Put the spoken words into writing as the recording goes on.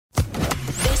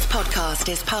podcast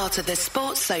is part of the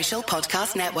Sports Social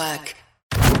Podcast Network.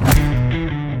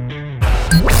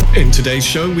 In today's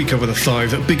show, we cover the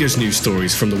 5 biggest news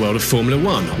stories from the world of Formula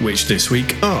 1, which this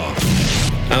week are: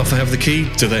 Alpha have the key?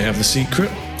 Do they have the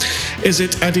secret? Is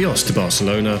it adios to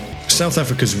Barcelona? South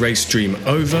Africa's race dream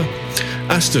over?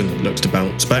 Aston looks to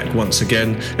bounce back once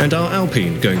again, and are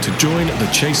Alpine going to join the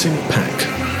chasing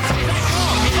pack?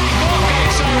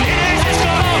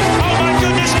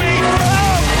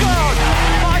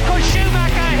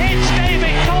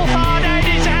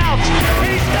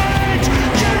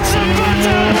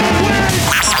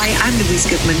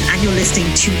 Goodman, and you're listening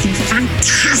to the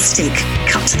fantastic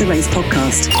Cut to the Race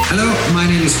podcast. Hello, my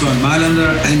name is Bernd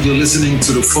Mailander, and you're listening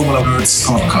to the Formula Nerds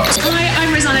podcast. Hi,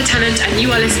 I'm Rosanna Tennant, and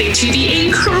you are listening to the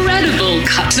incredible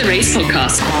Cut to the Race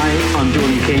podcast. Hi, I'm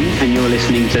Jordan King, and you're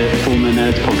listening to the Formula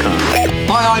Nerds podcast.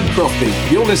 Hi, I'm Crofty.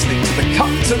 You're listening to the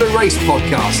Cut to the Race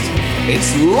podcast.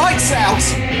 It's lights out,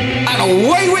 and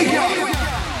away we go!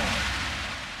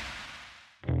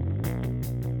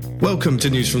 Welcome to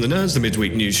News from the Nerds, the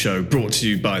midweek news show brought to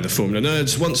you by the Formula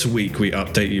Nerds. Once a week, we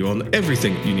update you on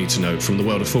everything you need to know from the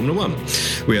world of Formula 1.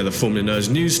 We are the Formula Nerds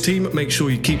news team. Make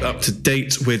sure you keep up to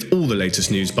date with all the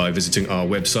latest news by visiting our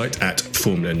website at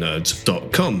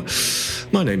formulanerds.com.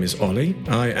 My name is Ollie.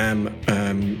 I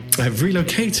have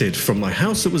relocated from my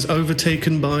house that was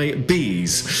overtaken by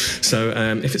bees. So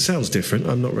if it sounds different,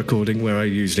 I'm not recording where I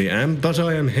usually am, but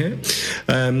I am here.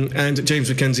 And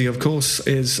James McKenzie, of course,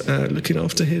 is looking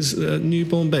after his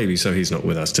newborn baby, so he's not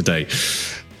with us today.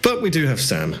 But we do have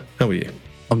Sam. How are you?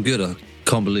 I'm good. I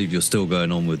can't believe you're still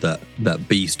going on with that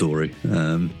bee story,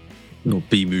 or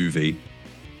bee movie.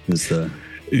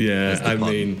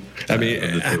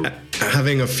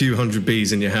 Having a few hundred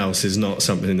bees in your house is not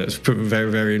something that's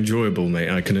very, very enjoyable, mate,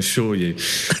 I can assure you.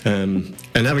 And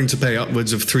having to pay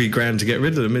upwards of $3,000 to get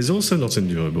rid of them is also not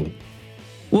enjoyable.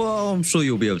 Well, I'm sure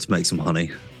you'll be able to make some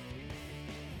honey.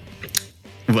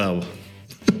 Well,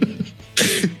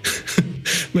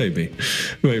 maybe.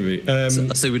 I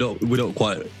say we're not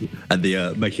quite at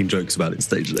the making jokes about it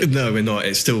stage. No, we're not.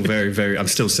 It's still very, very. I'm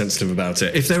still sensitive about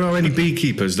it. If there are any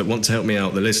beekeepers that want to help me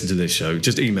out that listen to this show,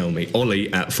 just email me,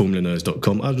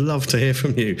 ollie@formulanerds.com. I'd love to hear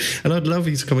from you, and I'd love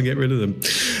you to come and get rid of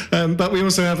them. But we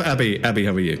also have Abby. Abby,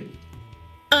 how are you?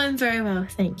 I'm very well,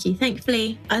 thank you.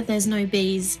 Thankfully, there's no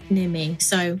bees near me,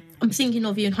 so I'm thinking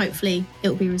of you, and hopefully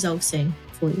it'll be resolved soon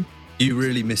for you. You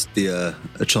really missed a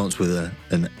chance with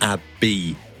an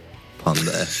Abby pun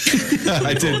there.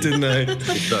 I did, didn't I?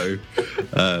 No.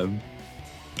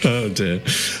 Oh dear.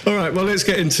 All right, well, let's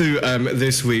get into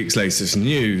this week's latest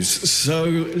news. So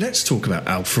let's talk about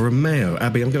Alfa Romeo.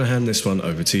 Abby, I'm going to hand this one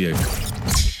over to you.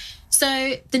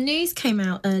 So the news came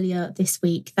out earlier this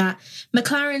week that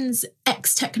McLaren's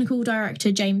ex-technical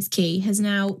director, James Key, has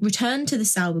now returned to the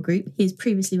Sauber Group. He has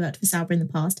previously worked for Sauber in the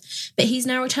past, but he's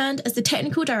now returned as the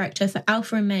technical director for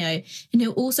Alfa Romeo, and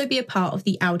he'll also be a part of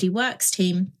the Audi Works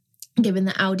team, given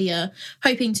that Audi are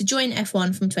hoping to join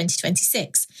F1 from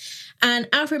 2026. And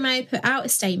Alfa Romeo put out a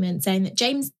statement saying that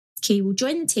James Key will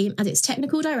join the team as its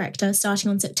technical director starting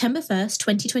on September 1st,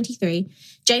 2023.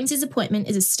 James's appointment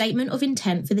is a statement of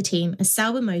intent for the team as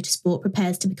Sauber Motorsport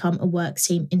prepares to become a works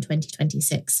team in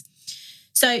 2026.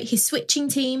 So he's switching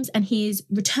teams and he is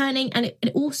returning, and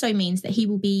it also means that he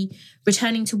will be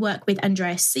returning to work with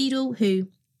Andreas Seidl, who,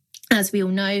 as we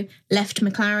all know, left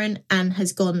McLaren and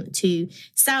has gone to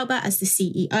Sauber as the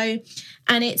CEO.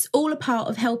 And it's all a part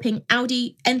of helping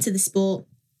Audi enter the sport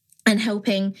and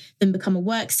helping them become a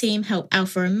works team, help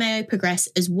Alfa Romeo progress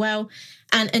as well.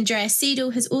 And Andreas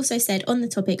Seidl has also said on the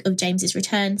topic of James's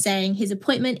return, saying his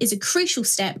appointment is a crucial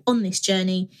step on this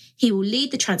journey. He will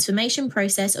lead the transformation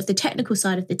process of the technical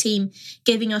side of the team,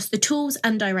 giving us the tools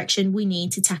and direction we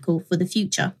need to tackle for the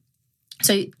future.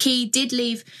 So Key did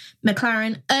leave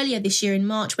McLaren earlier this year in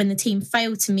March when the team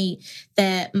failed to meet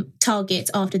their targets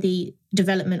after the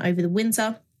development over the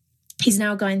winter. He's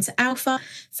now going to Alfa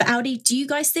for Audi. Do you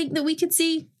guys think that we could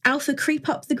see Alfa creep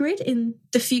up the grid in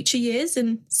the future years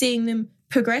and seeing them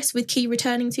progress with Key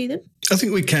returning to them? I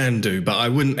think we can do, but I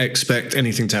wouldn't expect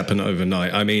anything to happen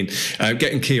overnight. I mean,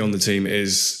 getting Key on the team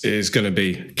is going to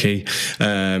be key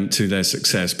to their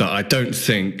success, but I don't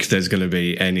think there's going to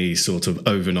be any sort of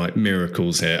overnight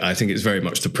miracles here. I think it's very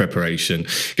much the preparation,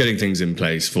 getting things in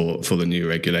place for the new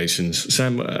regulations.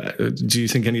 Sam, do you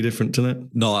think any different to that?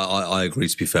 No, I agree,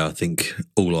 to be fair. I think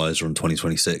all eyes are on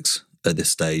 2026 at this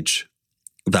stage.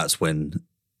 That's when,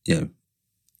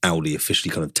 Audi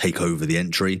officially kind of take over the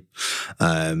entry,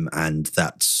 and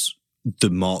that's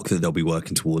the mark that they'll be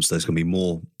working towards. There's going to be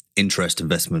more interest,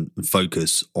 investment and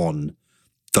focus on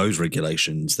those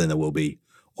regulations than there will be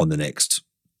on the next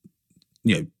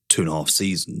 2.5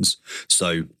 seasons.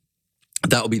 So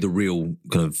that'll be the real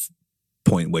kind of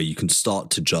point where you can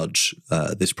start to judge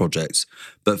this project.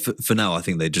 But for now, I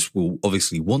think they just will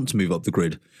obviously want to move up the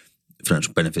grid.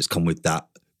 Financial benefits come with that,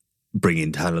 bring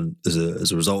in talent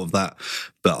as a result of that.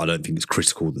 But I don't think it's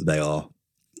critical that they are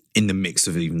in the mix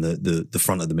of even the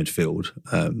front of the midfield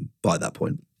by that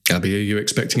point. Abby, are you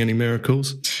expecting any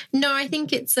miracles? No, I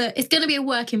think it's going to be a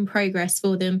work in progress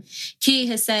for them. Key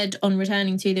has said on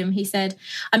returning to them, he said,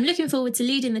 "I'm looking forward to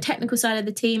leading the technical side of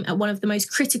the team at one of the most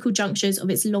critical junctures of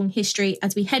its long history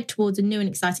as we head towards a new and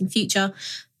exciting future.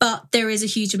 But there is a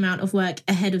huge amount of work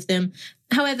ahead of them.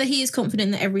 However, he is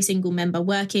confident that every single member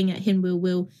working at Hinwil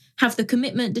will have the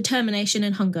commitment, determination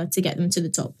and hunger to get them to the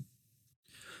top."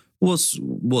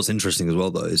 What's interesting as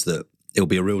well, though, is that it'll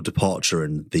be a real departure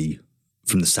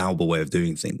from the Sauber way of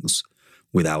doing things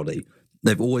with Audi.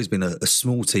 They've always been a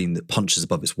small team that punches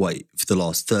above its weight for the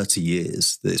last 30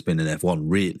 years that it's been in F1,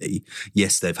 really.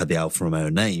 Yes, they've had the Alfa Romeo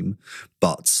name,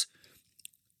 but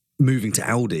moving to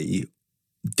Audi,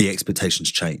 the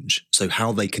expectations change. So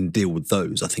how they can deal with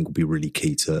those, I think, will be really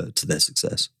key to their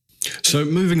success. So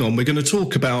moving on, we're going to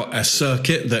talk about a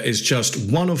circuit that is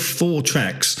just one of 4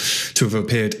 tracks to have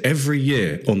appeared every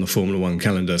year on the Formula One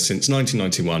calendar since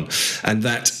 1991, and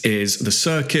that is the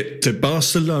Circuit de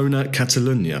Barcelona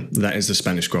Catalunya. That is the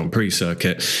Spanish Grand Prix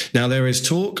circuit. Now, there is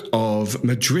talk of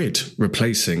Madrid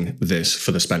replacing this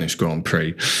for the Spanish Grand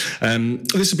Prix.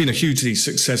 This has been a hugely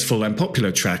successful and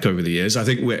popular track over the years. I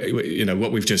think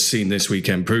what we've just seen this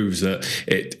weekend proves that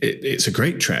it's a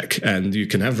great track, and you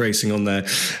can have racing on there.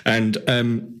 And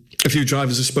a few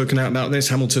drivers have spoken out about this.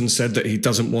 Hamilton said that he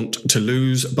doesn't want to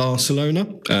lose Barcelona.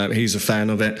 He's a fan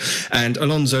of it. And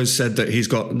Alonso said that he's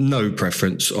got no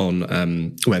preference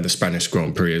on where the Spanish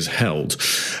Grand Prix is held.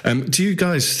 Do you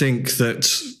guys think that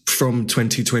from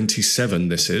 2027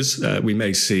 we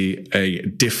may see a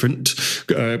different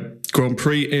Grand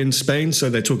Prix in Spain? So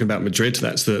they're talking about Madrid.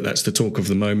 That's the talk of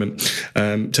the moment,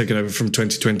 taking over from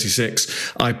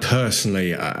 2026. I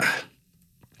personally...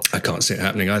 I can't see it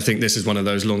happening. I think this is one of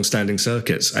those long-standing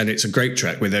circuits, and it's a great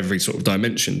track with every sort of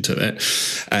dimension to it.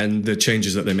 And the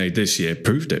changes that they made this year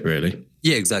proved it, really.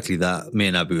 Yeah, exactly that. Me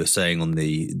and Abu were saying on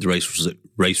the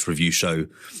race review show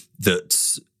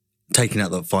that taking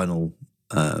out that final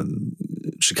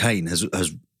chicane has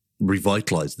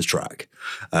revitalised the track.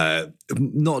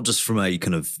 Not just from a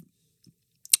kind of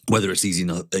whether it's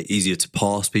easier to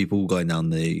pass people going down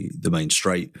the main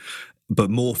straight, but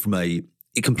more from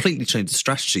it completely changed the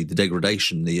strategy, the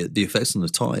degradation, the effects on the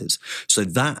tyres. So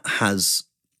that has,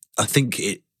 I think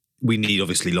we need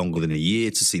obviously longer than a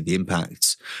year to see the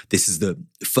impacts. This is the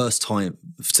first time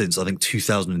since, I think,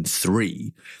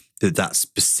 2003 that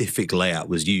specific layout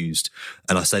was used.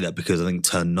 And I say that because I think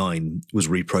Turn 9 was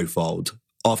reprofiled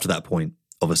after that point.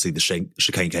 Obviously, the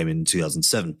chicane came in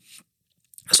 2007.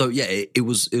 So, yeah, it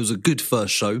was a good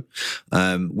first show,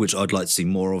 which I'd like to see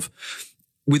more of.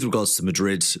 With regards to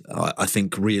Madrid, I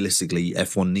think realistically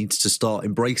F1 needs to start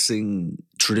embracing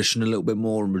tradition a little bit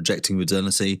more and rejecting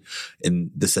modernity,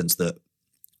 in the sense that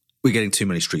we're getting too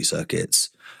many street circuits,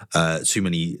 too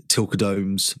many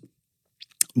Tilkedomes.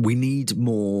 We need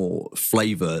more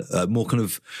flavour, more kind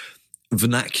of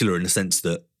vernacular, in the sense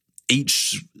that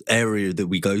each area that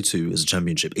we go to as a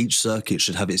championship, each circuit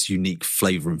should have its unique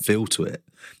flavour and feel to it.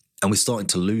 And we're starting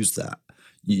to lose that.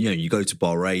 You go to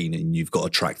Bahrain and you've got a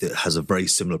track that has a very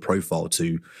similar profile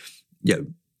to,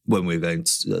 when we're going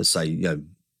to say,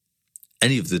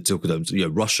 any of the Tilkedomes.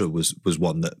 Russia was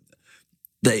one that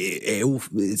they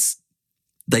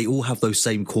all have those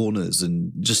same corners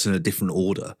and just in a different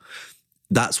order.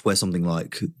 That's where something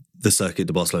like the Circuit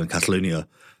de Barcelona Catalunya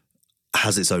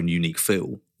has its own unique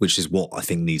feel, which is what I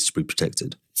think needs to be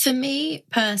protected. For me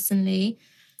personally,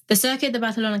 the Circuit de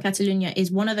Barcelona Catalunya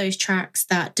is one of those tracks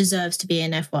that deserves to be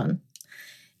in F1.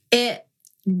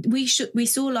 We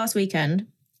saw last weekend,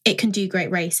 it can do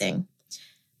great racing,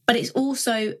 but it's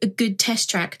also a good test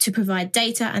track to provide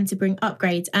data and to bring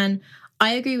upgrades. And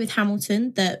I agree with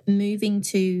Hamilton that moving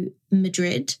to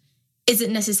Madrid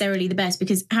isn't necessarily the best,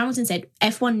 because Hamilton said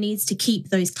F1 needs to keep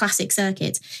those classic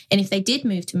circuits. And if they did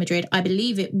move to Madrid, I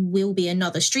believe it will be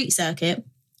another street circuit,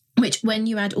 which when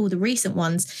you add all the recent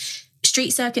ones,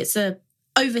 street circuits are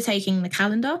overtaking the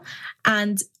calendar.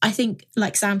 And I think,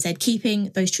 like Sam said,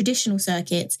 keeping those traditional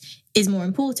circuits is more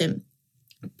important.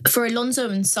 For Alonso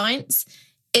and Sainz,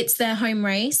 it's their home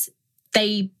race.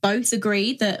 They both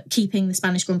agree that keeping the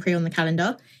Spanish Grand Prix on the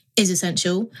calendar is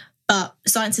essential. But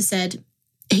Sainz has said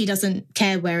he doesn't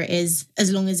care where it is, as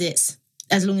long as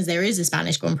there is a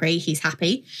Spanish Grand Prix, he's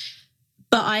happy.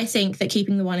 But I think that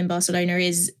keeping the one in Barcelona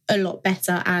is a lot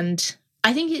better. And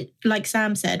I think like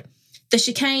Sam said, The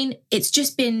chicane, it's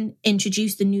just been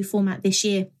introduced, the new format this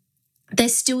year.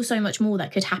 There's still so much more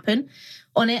that could happen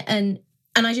on it. And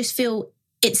I just feel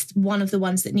it's one of the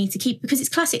ones that need to keep, because it's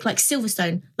classic, like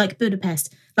Silverstone, like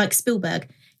Budapest, like Spielberg,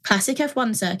 classic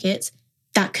F1 circuits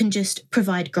that can just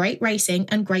provide great racing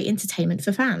and great entertainment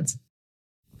for fans.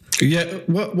 Yeah,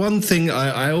 one thing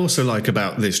I also like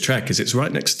about this track is it's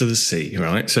right next to the sea,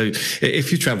 right? So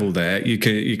if you travel there, you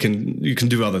can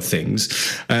do other things.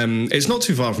 It's not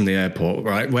too far from the airport,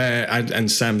 right?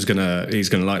 And Sam's he's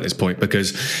gonna like this point,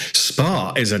 because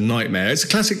Spa is a nightmare. It's a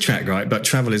classic track, right? But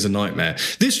travel is a nightmare.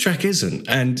 This track isn't,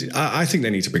 and I think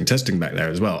they need to bring testing back there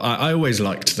as well. I always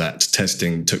liked that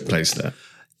testing took place there.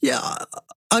 Yeah,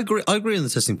 I agree. I agree on the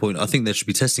testing point. I think there should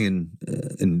be testing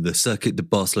in the circuit, the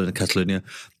Barcelona, Catalonia.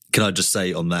 Can I just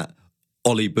say on that,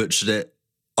 Ollie butchered it.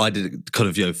 I did it kind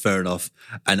of, fair enough.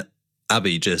 And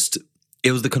Abby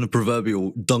it was the kind of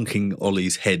proverbial dunking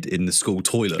Ollie's head in the school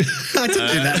toilet. I didn't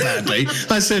do that badly.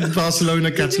 I said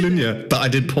Barcelona, Catalonia, but I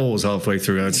did pause halfway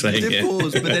through. I'd say.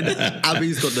 Pause, but then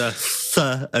Abby's got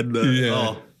the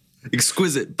and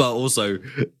exquisite, but also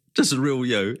just a real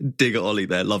dig at Ollie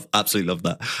there. Absolutely love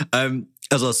that.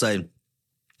 As I was saying,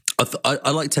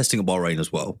 I like testing at Bahrain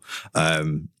as well.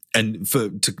 And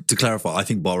to clarify, I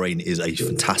think Bahrain is a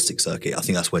fantastic circuit. I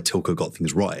think that's where Tilke got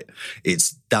things right.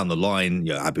 It's down the line,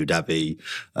 Abu Dhabi,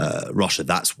 Russia.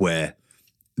 That's where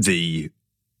the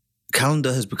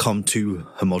calendar has become too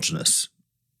homogenous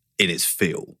in its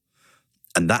feel.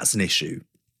 And that's an issue.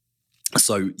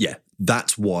 So,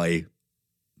 that's why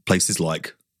places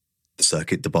like the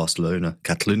circuit, the Barcelona,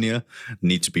 Catalonia,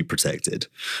 need to be protected.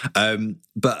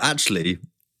 But actually,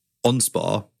 on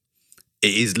Spa,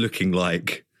 it is looking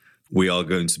like we are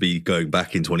going to be going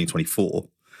back in 2024,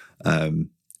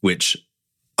 which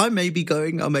I may be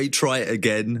going. I may try it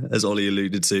again, as Ollie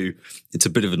alluded to. It's a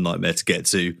bit of a nightmare to get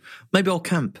to. Maybe I'll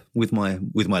camp with my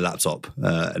laptop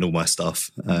and all my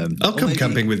stuff. I'll come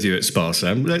camping with you at Spa,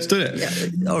 Sam. Let's do it.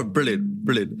 Yeah. Oh, brilliant.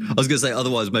 I was going to say,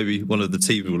 otherwise maybe one of the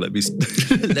team will let me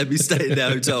let me stay in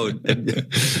their hotel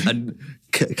and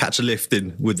catch a lift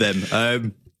in with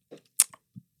them.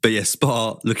 But yeah,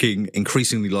 Spa looking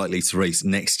increasingly likely to race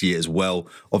next year as well.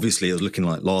 Obviously, it was looking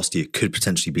like last year could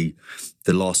potentially be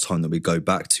the last time that we go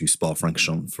back to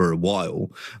Spa-Francorchamps for a while.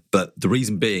 But the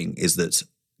reason being is that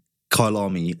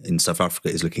Kyalami in South Africa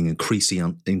is looking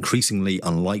increasingly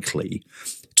unlikely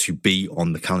to be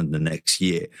on the calendar next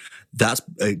year. That's,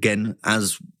 again,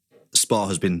 as Spa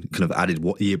has been kind of added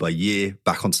year by year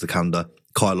back onto the calendar,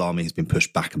 Kyalami has been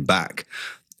pushed back and back.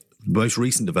 Most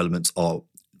recent developments are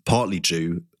partly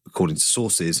due, according to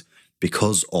sources,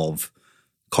 because of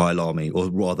Kyalami, or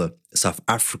rather South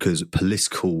Africa's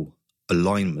political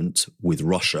alignment with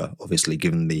Russia, obviously,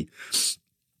 given the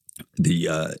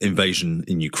invasion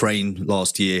in Ukraine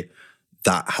last year.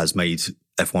 That has made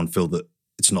F1 feel that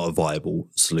it's not a viable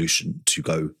solution to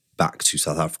go back to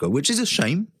South Africa, which is a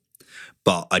shame.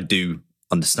 But I do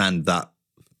understand that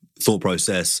thought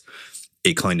process.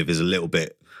 It kind of is a little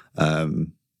bit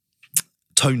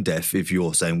tone deaf if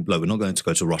you're saying, no, we're not going to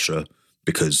go to Russia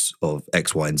because of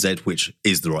X, Y, and Z, which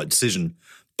is the right decision,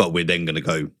 but we're then going to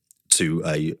go to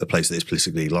a place that is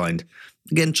politically aligned.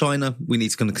 Again, China, we need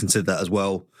to kind of consider that as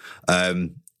well.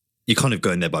 You're kind of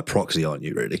going there by proxy, aren't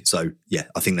you, really? So, yeah,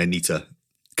 I think they need to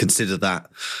consider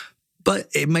that. But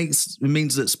it means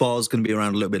that Spa is going to be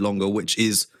around a little bit longer, which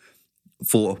is,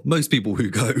 for most people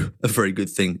who go, a very good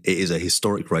thing. It is a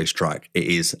historic racetrack. It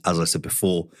is, as I said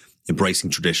before, embracing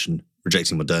tradition,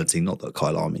 rejecting modernity. Not that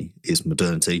Kyalami is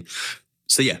modernity.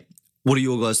 So yeah, what are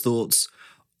your guys' thoughts?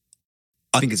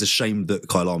 I think it's a shame that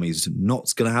Kyalami is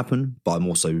not going to happen, but I'm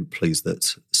also pleased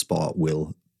that Spa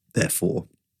will, therefore.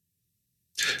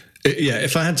 Yeah,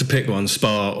 if I had to pick one,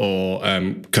 Spa or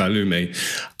Kyalami,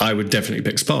 I would definitely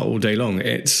pick Spa all day long.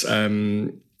 It's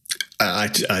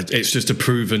it's just a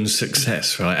proven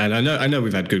success, right? And I know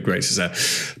we've had good races there,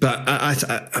 but I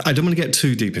don't want to get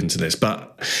too deep into this,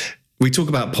 but we talk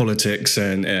about politics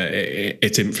and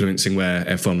it influencing where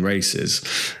F1 races,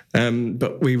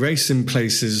 but we race in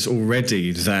places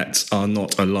already that are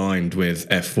not aligned with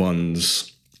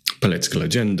F1's political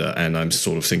agenda, and I'm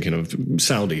sort of thinking of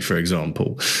Saudi, for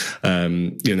example.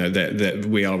 That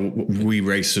we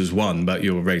race as one, but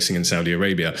you're racing in Saudi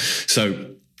Arabia, so.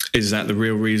 Is that the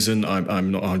real reason?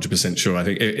 I'm not 100% sure. I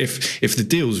think if the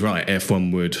deal's right,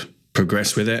 F1 would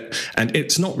progress with it. And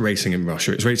it's not racing in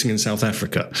Russia, it's racing in South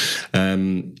Africa.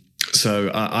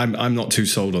 So I'm not too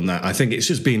sold on that. I think it's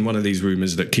just been one of these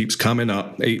rumours that keeps coming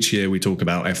up. Each year we talk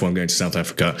about F1 going to South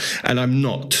Africa, and I'm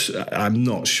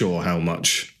not sure how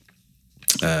much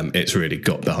it's really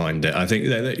got behind it. I think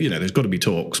there's got to be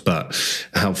talks, but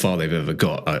how far they've ever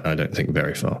got, I don't think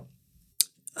very far.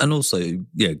 And also,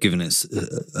 given it's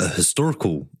a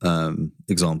historical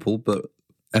example, but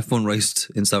F1 raced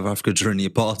in South Africa during the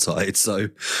apartheid, so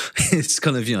it's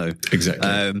kind of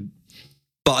exactly.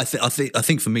 But I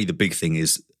think for me the big thing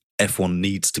is F1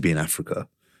 needs to be in Africa,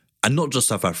 and not just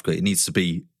South Africa. It needs to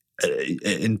be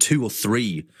in 2 or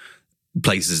 3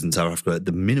 places in South Africa at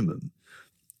the minimum.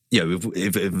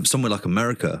 If somewhere like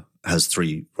America has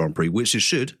 3 Grand Prix, which it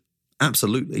should,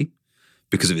 absolutely,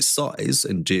 because of its size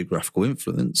and geographical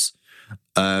influence,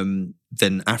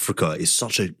 then Africa is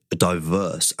such a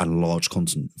diverse and large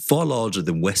continent, far larger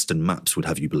than Western maps would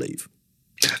have you believe.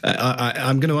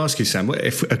 I'm going to ask you, Sam.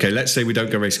 Let's say we don't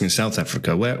go racing in South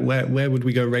Africa. Where would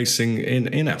we go racing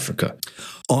in Africa?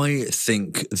 I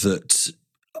think that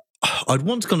I'd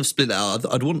want to kind of split it out.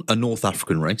 I'd want a North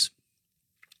African race,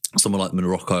 somewhere like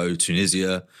Morocco,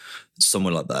 Tunisia,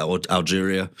 somewhere like that, or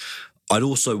Algeria. I'd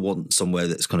also want somewhere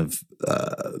that's kind of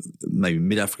maybe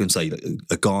mid-African, say like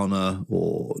a Ghana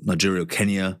or Nigeria or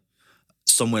Kenya,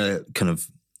 somewhere kind of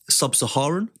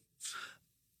sub-Saharan.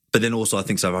 But then also I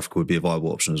think South Africa would be a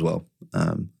viable option as well.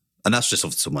 And that's just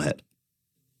off the top of my head.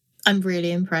 I'm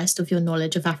really impressed with your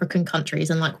knowledge of African countries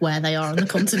and like where they are on the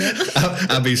continent.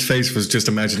 Abby's face was just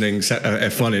imagining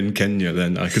F1 in Kenya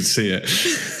then. I could see it.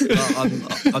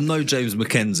 I'm no James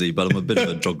Mackenzie, but I'm a bit of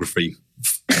a geography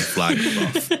flag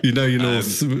buff. You know you're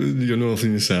north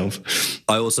in yourself.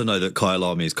 I also know that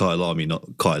Kyalami is Kyalami, not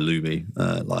Kyalumi.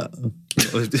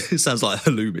 It sounds like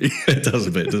halloumi. It does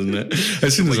a bit, doesn't it?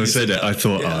 As soon as I said it, I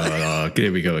thought,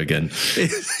 here we go again.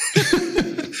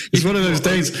 It's one of those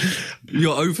days.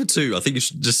 You're over 2. I think you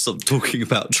should just stop talking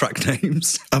about track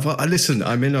names. Listen,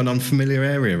 I'm in an unfamiliar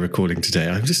area recording today.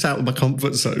 I'm just out of my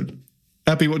comfort zone.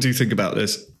 Abby, what do you think about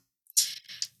this?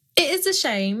 It is a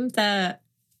shame that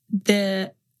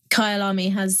the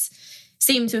Kyalami has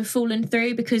seemed to have fallen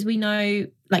through, because we know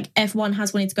like F1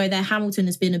 has wanted to go there. Hamilton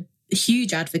has been a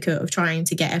huge advocate of trying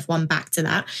to get F1 back to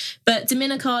that. But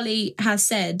Dominicali has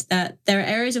said that there are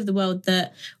areas of the world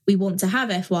that we want to have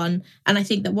F1. And I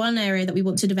think that one area that we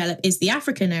want to develop is the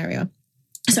African area.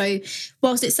 So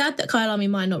whilst it's sad that Kyalami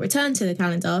might not return to the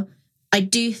calendar, I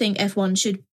do think F1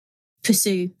 should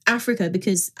pursue Africa,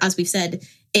 because as we've said,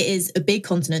 it is a big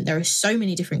continent. There are so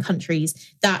many different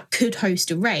countries that could host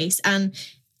a race. And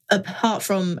apart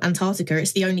from Antarctica,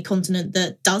 it's the only continent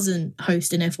that doesn't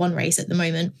host an F1 race at the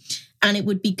moment. And it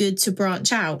would be good to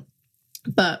branch out.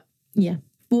 But yeah,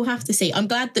 we'll have to see. I'm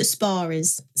glad that Spa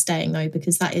is staying though,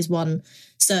 because that is one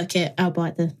circuit,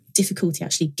 albeit the difficulty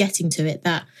actually getting to it,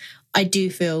 that I do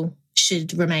feel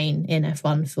should remain in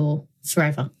F1 for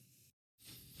forever.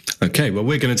 Okay, well,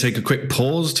 we're going to take a quick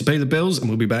pause to pay the bills, and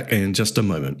we'll be back in just a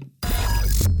moment.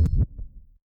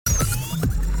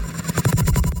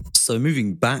 So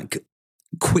moving back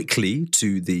quickly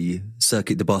to the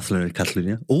Circuit de Barcelona,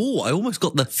 Catalunya. Oh, I almost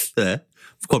got there.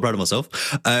 I'm quite proud of myself.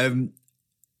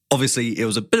 Obviously, it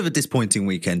was a bit of a disappointing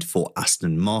weekend for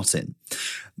Aston Martin.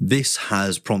 This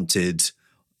has prompted,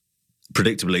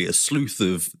 predictably, a sleuth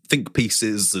of think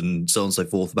pieces and so on and so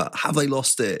forth about have they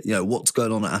lost it? What's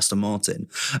going on at Aston Martin?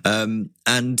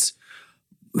 And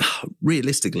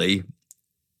realistically,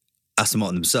 Aston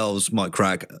Martin themselves, Mike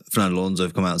Crack, Fernando Alonso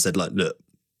have come out and said, like, look,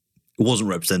 it wasn't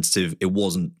representative. It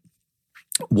wasn't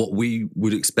what we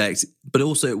would expect, but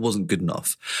also it wasn't good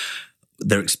enough.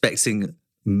 They're expecting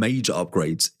major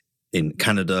upgrades in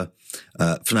Canada.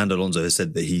 Fernando Alonso has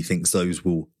said that he thinks those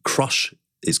will crush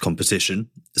its competition.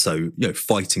 So,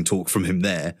 fighting talk from him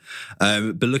there.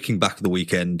 But looking back at the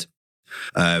weekend,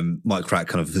 Mike Crack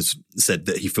kind of has said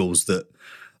that he feels that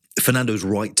Fernando's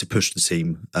right to push the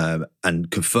team and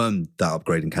confirm that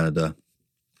upgrade in Canada,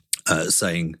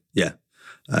 saying,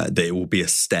 that it will be a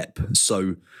step.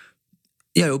 So,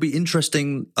 it'll be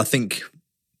interesting. I think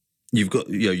you've got,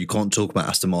 you can't talk about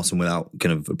Aston Martin without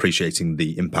kind of appreciating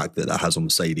the impact that has on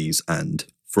Mercedes and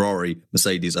Ferrari.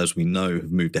 Mercedes, as we know,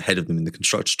 have moved ahead of them in the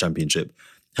Constructors' Championship,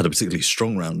 had a particularly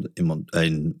strong round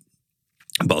in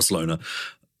Barcelona.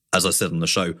 As I said on the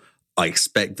show, I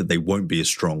expect that they won't be as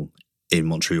strong in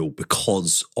Montreal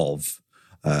because of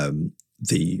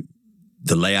the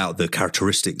layout, the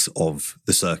characteristics of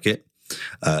the circuit.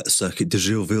 Circuit de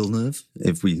Gilles Villeneuve,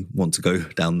 if we want to go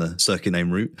down the circuit name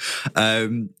route.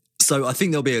 So I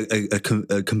think there'll be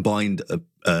a combined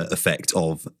effect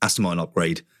of Aston Martin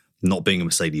upgrade not being a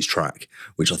Mercedes track,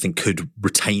 which I think could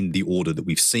retain the order that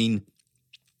we've seen.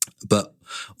 But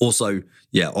also,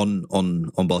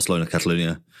 on Barcelona,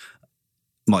 Catalunya,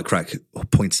 Mike Crack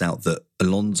points out that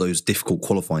Alonso's difficult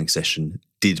qualifying session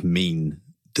did mean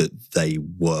that they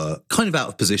were kind of out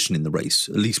of position in the race,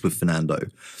 at least with Fernando,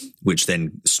 which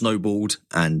then snowballed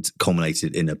and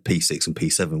culminated in a P6 and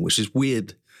P7, which is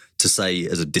weird to say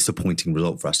as a disappointing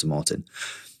result for Aston Martin.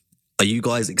 Are you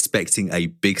guys expecting a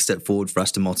big step forward for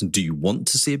Aston Martin? Do you want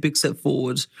to see a big step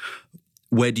forward?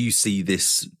 Where do you see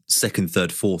this second,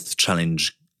 third, fourth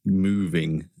challenge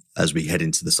moving as we head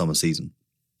into the summer season?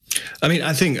 I mean,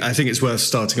 I think it's worth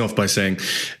starting off by saying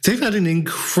they've had an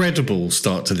incredible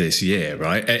start to this year,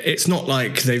 right? It's not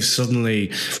like they've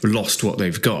suddenly lost what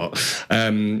they've got.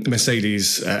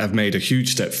 Mercedes have made a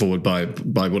huge step forward by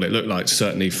what it looked like,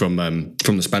 certainly from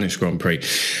the Spanish Grand Prix.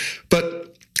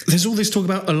 But there's all this talk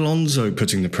about Alonso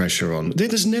putting the pressure on.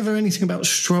 There's never anything about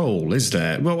Stroll, is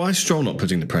there? Well, why is Stroll not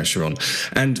putting the pressure on?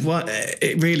 And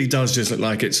it really does just look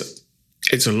like it's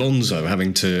Alonso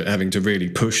having to really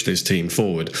push this team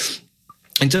forward.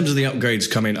 In terms of the upgrades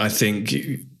coming, I think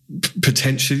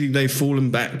potentially they've fallen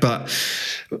back, but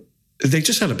they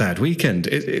just had a bad weekend.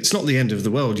 It's not the end of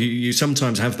the world. You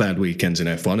sometimes have bad weekends in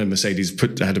F1, and Mercedes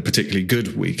had a particularly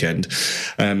good weekend.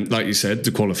 Like you said,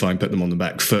 the qualifying put them on the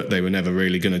back foot. They were never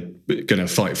really going to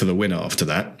fight for the win after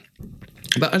that.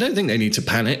 But I don't think they need to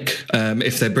panic.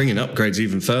 If they're bringing upgrades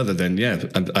even further, then yeah,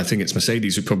 I think it's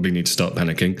Mercedes who probably need to start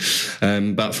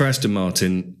panicking. But for Aston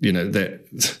Martin,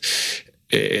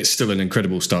 it's still an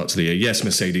incredible start to the year. Yes,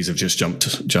 Mercedes have just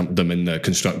jumped them in the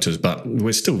constructors, but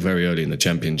we're still very early in the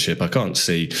championship. I can't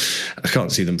see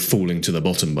them falling to the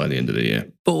bottom by the end of the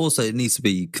year. But also, it needs to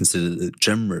be considered that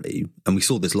generally, and we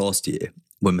saw this last year,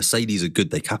 when Mercedes are good,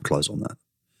 they capitalise on that.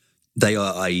 They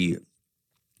are a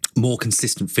more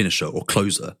consistent finisher or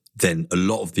closer than a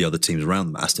lot of the other teams around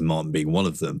them, Aston Martin being one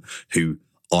of them, who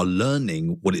are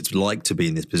learning what it's like to be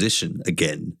in this position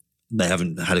again. They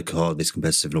haven't had a car this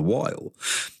competitive in a while.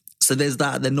 So there's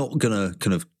that. They're not going to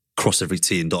kind of cross every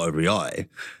T and dot every I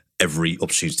every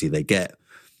opportunity they get.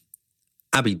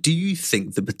 Abby, do you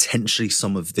think that potentially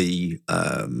some of the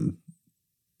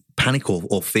panic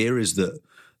or fear is that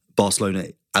Barcelona,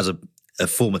 as a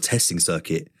former testing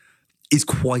circuit, is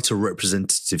quite a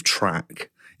representative track?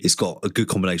 It's got a good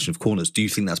combination of corners. Do you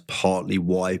think that's partly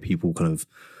why people kind of,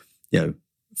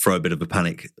 throw a bit of a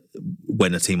panic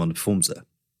when a team underperforms there?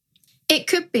 It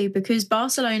could be, because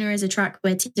Barcelona is a track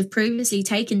where teams have previously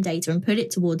taken data and put it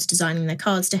towards designing their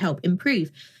cars to help improve.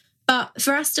 But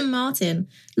for Aston Martin,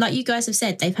 like you guys have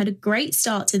said, they've had a great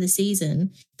start to the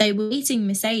season. They were beating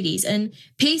Mercedes, and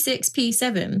P6,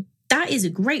 P7, that is a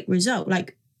great result.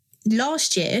 Like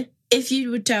last year, if you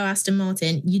would tell Aston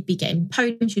Martin, you'd be getting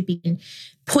podiums, you'd be getting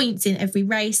points in every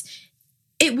race,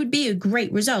 it would be a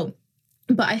great result.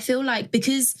 But I feel like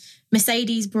because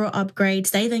Mercedes brought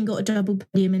upgrades, they then got a double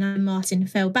podium and Aston Martin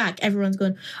fell back. Everyone's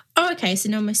gone, oh, okay, so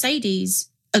now Mercedes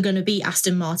are going to beat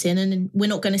Aston Martin and we're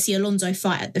not going to see Alonso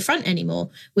fight at the front anymore,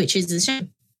 which is a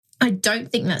shame. I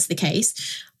don't think that's the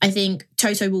case. I think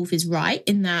Toto Wolff is right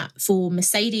in that for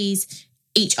Mercedes,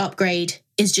 each upgrade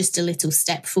is just a little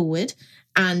step forward,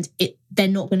 and they're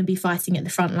not going to be fighting at the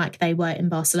front like they were in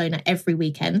Barcelona every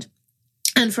weekend.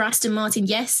 And for Aston Martin,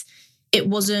 yes, it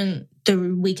wasn't the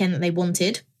weekend that they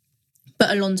wanted,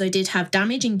 but Alonso did have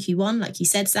damage in Q1, like you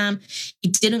said, Sam. He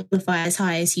didn't qualify as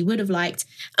high as he would have liked.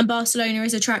 And Barcelona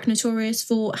is a track notorious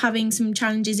for having some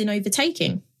challenges in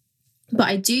overtaking. But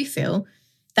I do feel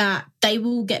that they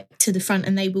will get to the front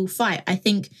and they will fight. I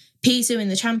think P2 in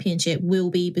the championship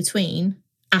will be between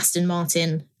Aston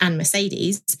Martin and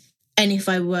Mercedes. And if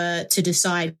I were to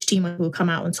decide which team will come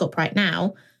out on top right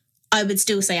now, I would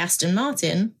still say Aston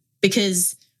Martin,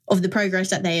 because of the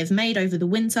progress that they have made over the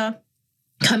winter,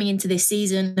 coming into this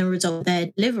season, the result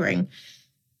they're delivering.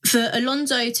 For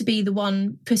Alonso to be the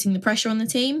one putting the pressure on the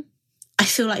team, I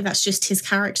feel like that's just his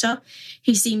character.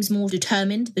 He seems more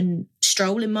determined than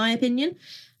Stroll, in my opinion.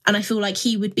 And I feel like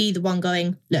he would be the one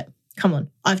going, look, come on,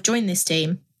 I've joined this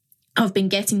team. I've been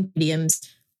getting podiums.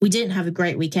 We didn't have a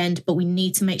great weekend, but we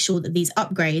need to make sure that these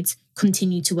upgrades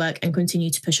continue to work and continue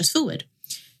to push us forward.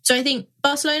 So I think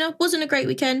Barcelona wasn't a great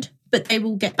weekend, but they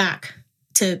will get back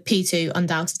to P2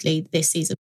 undoubtedly this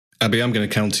season. Abby, I'm going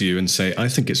to counter you and say I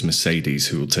think it's Mercedes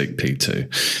who will take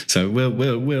P2. So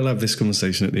we'll have this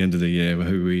conversation at the end of the year,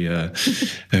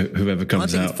 whoever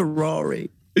comes out. I think it's Ferrari.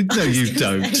 No, you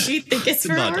don't. Do you think it's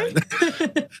Ferrari?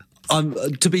 No,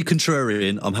 to be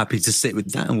contrarian, I'm happy to sit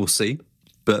with that and we'll see.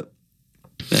 But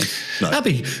yeah, no.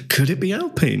 Abby, could it be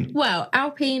Alpine? Well,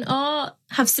 Alpine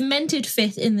have cemented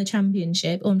fifth in the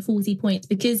championship on 40 points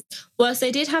because whilst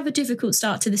they did have a difficult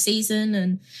start to the season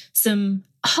and some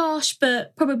harsh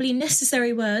but probably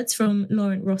necessary words from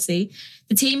Laurent Rossi,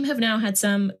 the team have now had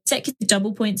some consecutive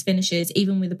double points finishes,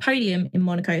 even with a podium in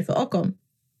Monaco for Ocon.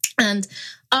 And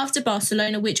after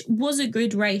Barcelona, which was a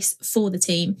good race for the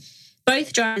team,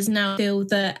 both drivers now feel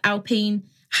that Alpine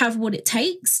have what it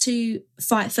takes to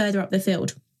fight further up the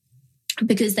field.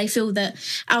 because they feel that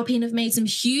Alpine have made some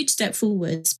huge step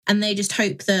forwards and they just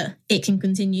hope that it can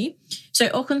continue. So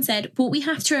Ocon said, what we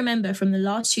have to remember from the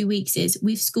last 2 weeks is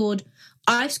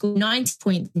I've scored 90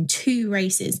 points in 2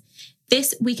 races.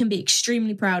 This we can be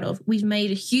extremely proud of. We've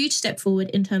made a huge step forward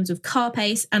in terms of car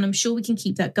pace, and I'm sure we can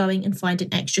keep that going and find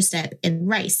an extra step in the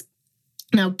race.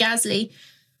 Now, Gasly,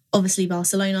 obviously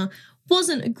Barcelona,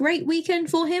 wasn't a great weekend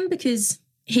for him because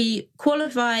he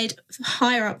qualified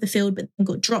higher up the field, but then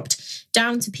got dropped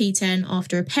down to P10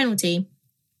 after a penalty.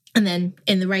 And then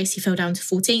in the race, he fell down to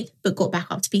 14th, but got back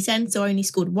up to P10, so only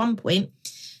scored 1 point.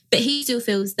 But he still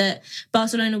feels that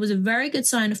Barcelona was a very good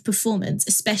sign of performance,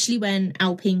 especially when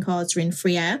Alpine cars are in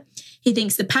free air. He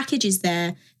thinks the package is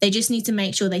there. They just need to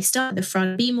make sure they start at the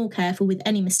front, be more careful with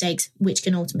any mistakes, which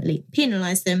can ultimately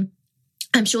penalise them.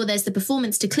 I'm sure there's the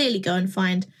performance to clearly go and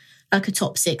find like a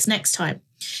top 6 next time.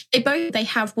 They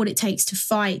have what it takes to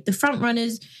fight the front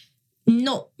runners,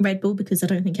 not Red Bull, because I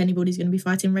don't think anybody's going to be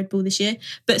fighting Red Bull this year,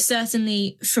 but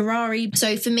certainly Ferrari.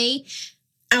 So for me,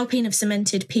 Alpine have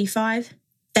cemented P5.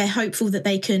 They're hopeful that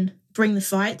they can bring the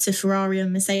fight to Ferrari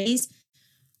and Mercedes.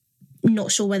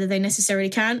 Not sure whether they necessarily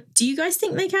can. Do you guys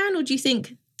think they can, or do you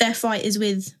think their fight is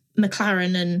with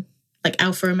McLaren and like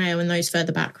Alfa Romeo and those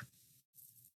further back?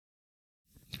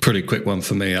 Pretty quick one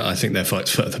for me. I think their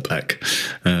fight's further back.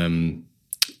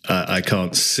 I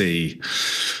can't see.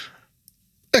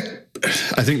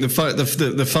 I think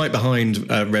the fight behind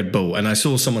Red Bull, and I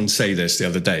saw someone say this the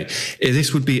other day,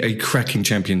 this would be a cracking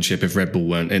championship if Red Bull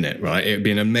weren't in it, right? It would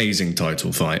be an amazing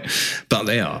title fight, but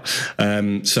they are.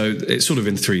 So it's sort of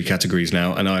in 3 categories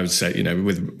now, and I would say,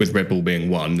 with Red Bull being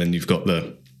 1, then you've got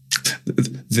the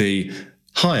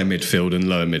higher midfield and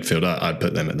lower midfield. I'd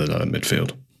put them at the lower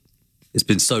midfield. It's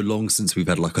been so long since we've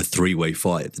had like a 3-way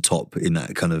fight at the top in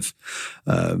that kind of.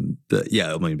 But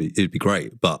yeah, I mean, it'd be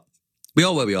great. But we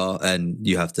are where we are, and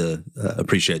you have to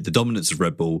appreciate the dominance of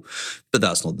Red Bull. But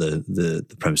that's not the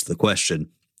premise of the question.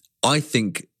 I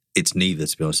think it's neither,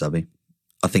 to be honest, Abby.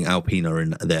 I think Alpine are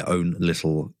in their own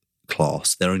little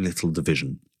class, their own little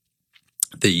division.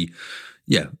 The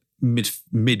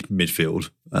midfield.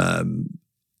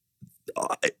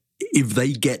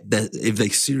 If they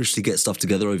seriously get stuff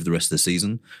together over the rest of the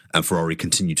season and Ferrari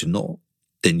continue to not,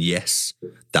 then yes,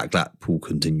 that gap will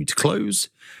continue to close.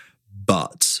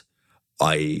 But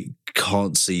I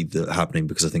can't see that happening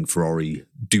because I think Ferrari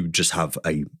do just have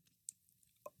a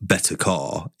better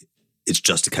car. It's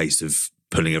just a case of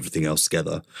pulling everything else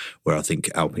together, where I think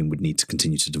Alpine would need to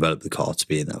continue to develop the car to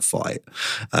be in that fight.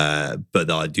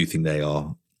 But I do think they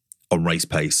are on race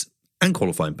pace and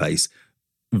qualifying pace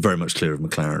very much clear of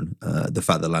McLaren. The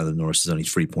fact that Lando Norris is only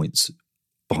 3 points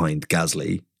behind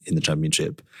Gasly in the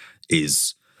championship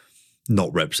is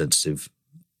not representative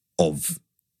of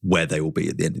where they will be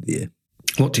at the end of the year.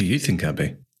 What do you think,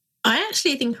 Abby? I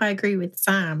actually think I agree with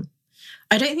Sam.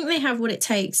 I don't think they have what it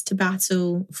takes to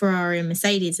battle Ferrari and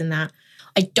Mercedes in that.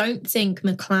 I don't think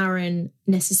McLaren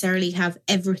necessarily have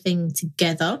everything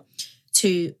together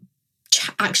to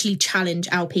actually challenge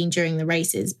Alpine during the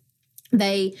races.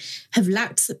 They have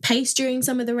lacked pace during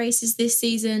some of the races this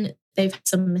season. They've had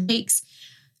some mistakes.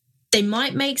 They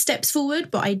might make steps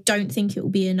forward, but I don't think it will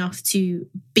be enough to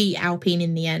beat Alpine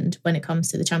in the end when it comes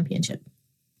to the championship.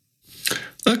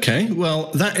 Okay,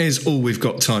 well, that is all we've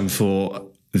got time for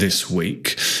this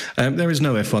week. There is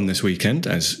no F1 this weekend,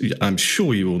 as I'm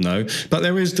sure you all know, but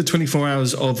there is the 24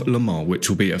 Hours of Le Mans, which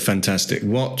will be a fantastic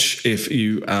watch if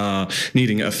you are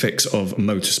needing a fix of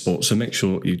motorsport. So make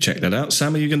sure you check that out.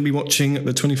 Sam, are you going to be watching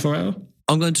the 24 Hour?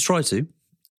 I'm going to try to.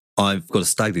 I've got a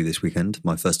stag do this weekend,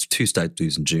 my first of 2 stag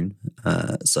do's in June.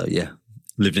 So yeah,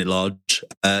 living it large.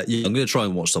 I'm going to try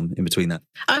and watch some in between that.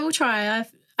 I will try.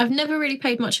 I've never really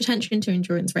paid much attention to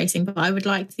endurance racing, but I would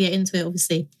like to get into it,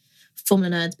 obviously.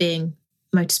 Formula Nerds being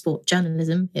motorsport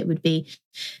journalism, it would be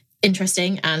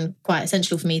interesting and quite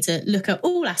essential for me to look at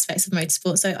all aspects of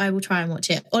motorsport. So I will try and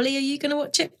watch it. Ollie, are you going to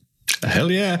watch it?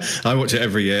 Hell yeah. I watch it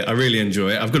every year. I really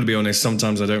enjoy it. I've got to be honest,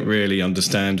 sometimes I don't really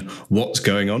understand what's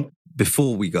going on.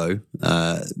 Before we go,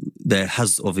 there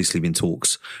has obviously been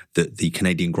talks that the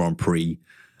Canadian Grand Prix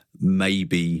may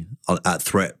be at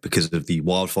threat because of the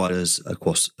wildfires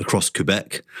across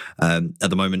Quebec. At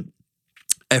the moment,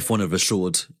 F1 have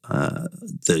assured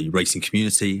the racing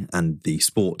community and the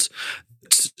sport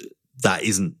that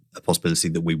isn't a possibility,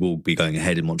 that we will be going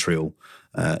ahead in Montreal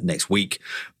next week.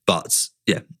 But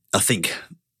yeah, I think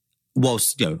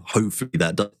whilst hopefully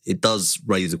it does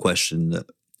raise a question that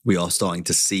we are starting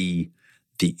to see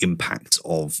the impact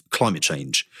of climate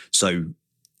change. So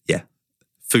yeah,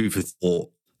 food for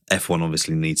thought. F1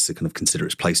 obviously needs to kind of consider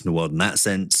its place in the world in that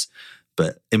sense.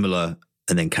 But Imola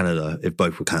and then Canada, if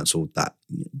both were cancelled, that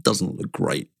doesn't look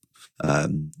great.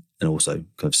 And also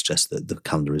kind of suggests that the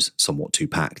calendar is somewhat too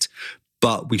packed.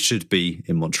 But we should be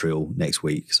in Montreal next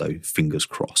week, so fingers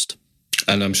crossed.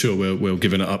 And I'm sure we'll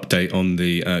give an update on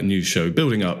the news show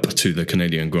building up to the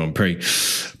Canadian Grand Prix.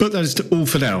 But that is all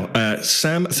for now.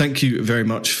 Sam, thank you very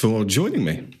much for joining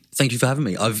me. Thank you for having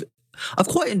me. I've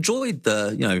quite enjoyed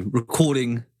the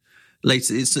recording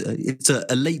later. It's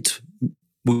a late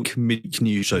week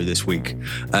news show this week,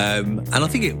 and I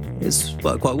think it's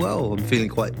worked quite well. I'm feeling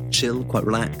quite chill, quite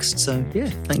relaxed. So yeah,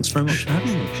 thanks very much for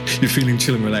having me. You're feeling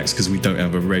chill and relaxed because we don't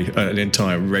have an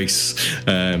entire race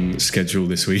schedule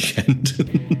this weekend.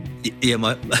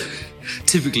 Yeah,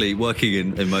 typically working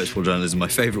in motorsport journalism, my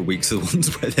favourite weeks are the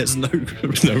ones where there's no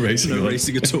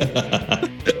racing at all.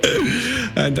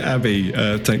 And Abby,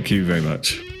 thank you very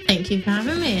much. Thank you for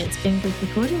having me. It's been good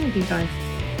recording with you guys.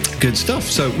 Good stuff.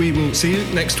 So we will see you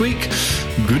next week.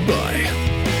 Goodbye.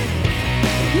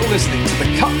 You're listening to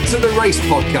the Cut to the Race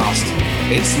podcast.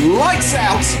 It's lights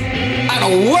out and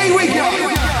away we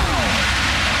go.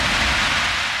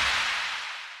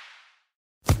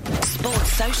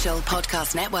 Sports Social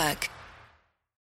Podcast Network.